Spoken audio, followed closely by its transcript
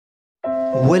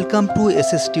Welcome to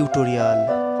SS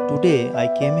tutorial. Today I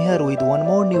came here with one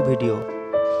more new video.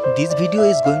 This video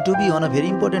is going to be on a very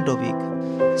important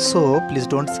topic. So please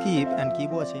don't skip and keep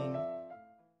watching.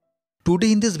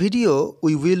 Today in this video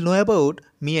we will know about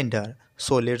meander.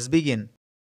 So let's begin.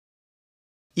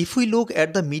 If we look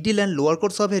at the middle and lower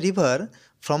course of a river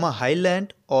from a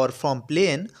highland or from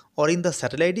plain or in the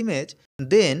satellite image,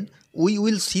 then we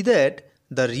will see that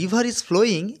the river is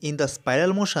flowing in the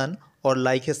spiral motion or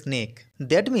like a snake.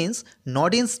 That means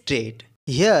not in straight.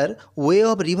 Here way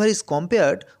of river is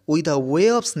compared with the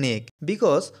way of snake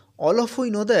because all of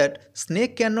we know that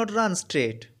snake cannot run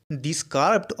straight. This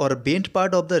curved or bent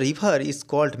part of the river is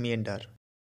called meander.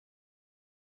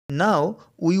 Now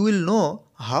we will know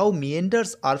how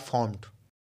meanders are formed.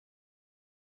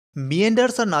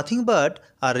 Meanders are nothing but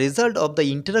a result of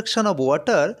the interaction of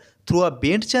water through a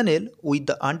bent channel with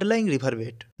the underlying river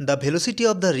bed. The velocity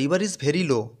of the river is very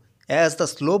low, as the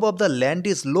slope of the land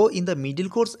is low in the middle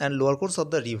course and lower course of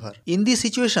the river. In this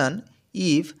situation,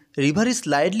 if river is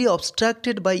slightly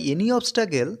obstructed by any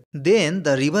obstacle, then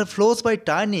the river flows by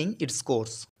turning its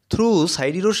course through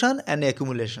side erosion and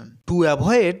accumulation to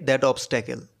avoid that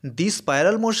obstacle. This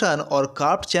spiral motion or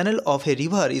curved channel of a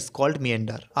river is called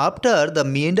meander, after the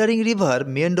meandering river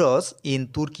Meanders in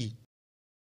Turkey.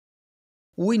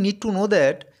 We need to know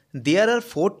that there are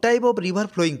 4 types of river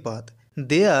flowing path.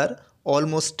 They are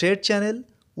almost straight channel,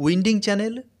 winding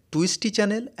channel, twisty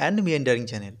channel and meandering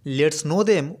channel. Let's know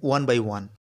them one by one.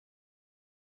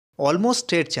 Almost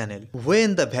straight channel.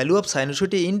 When the value of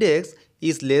sinuosity index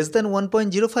is less than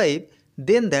 1.05,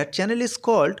 then that channel is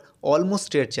called almost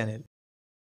straight channel.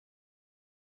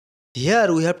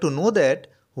 Here we have to know that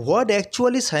what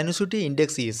actually sinuosity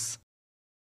index is.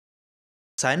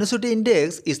 Sinuosity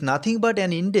index is nothing but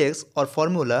an index or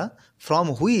formula from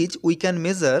which we can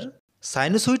measure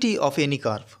sinuosity of any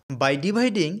curve by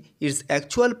dividing its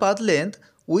actual path length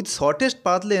with shortest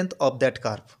path length of that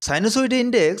curve. Sinuosity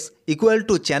index equal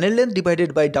to channel length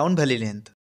divided by down valley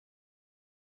length.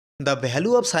 The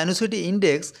value of sinuosity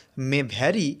index may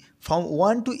vary from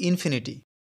 1 to infinity.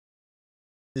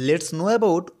 Let's know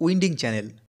about winding channel.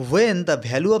 When the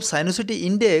value of sinuosity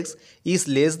index is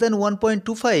less than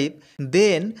 1.25,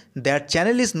 then that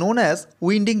channel is known as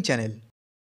winding channel.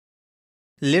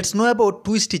 Let's know about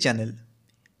twisty channel.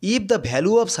 If the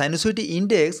value of sinuosity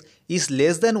index is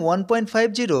less than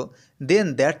 1.50,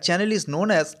 then that channel is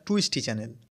known as twisty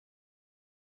channel.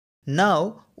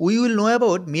 Now we will know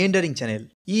about meandering channel.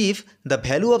 If the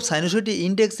value of sinuosity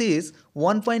index is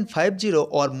 1.50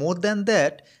 or more than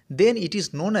that, then it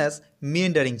is known as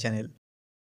meandering channel.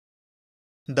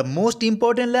 The most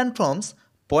important landforms,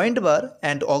 point bar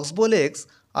and oxbow lakes,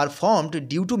 are formed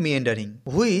due to meandering,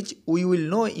 which we will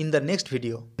know in the next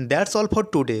video. That's all for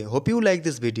today. Hope you like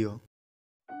this video.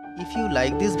 If you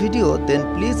like this video,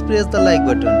 then please press the like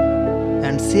button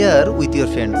and share with your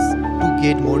friends. To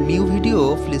get more new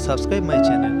video, please subscribe my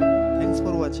channel. Thanks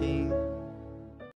for watching.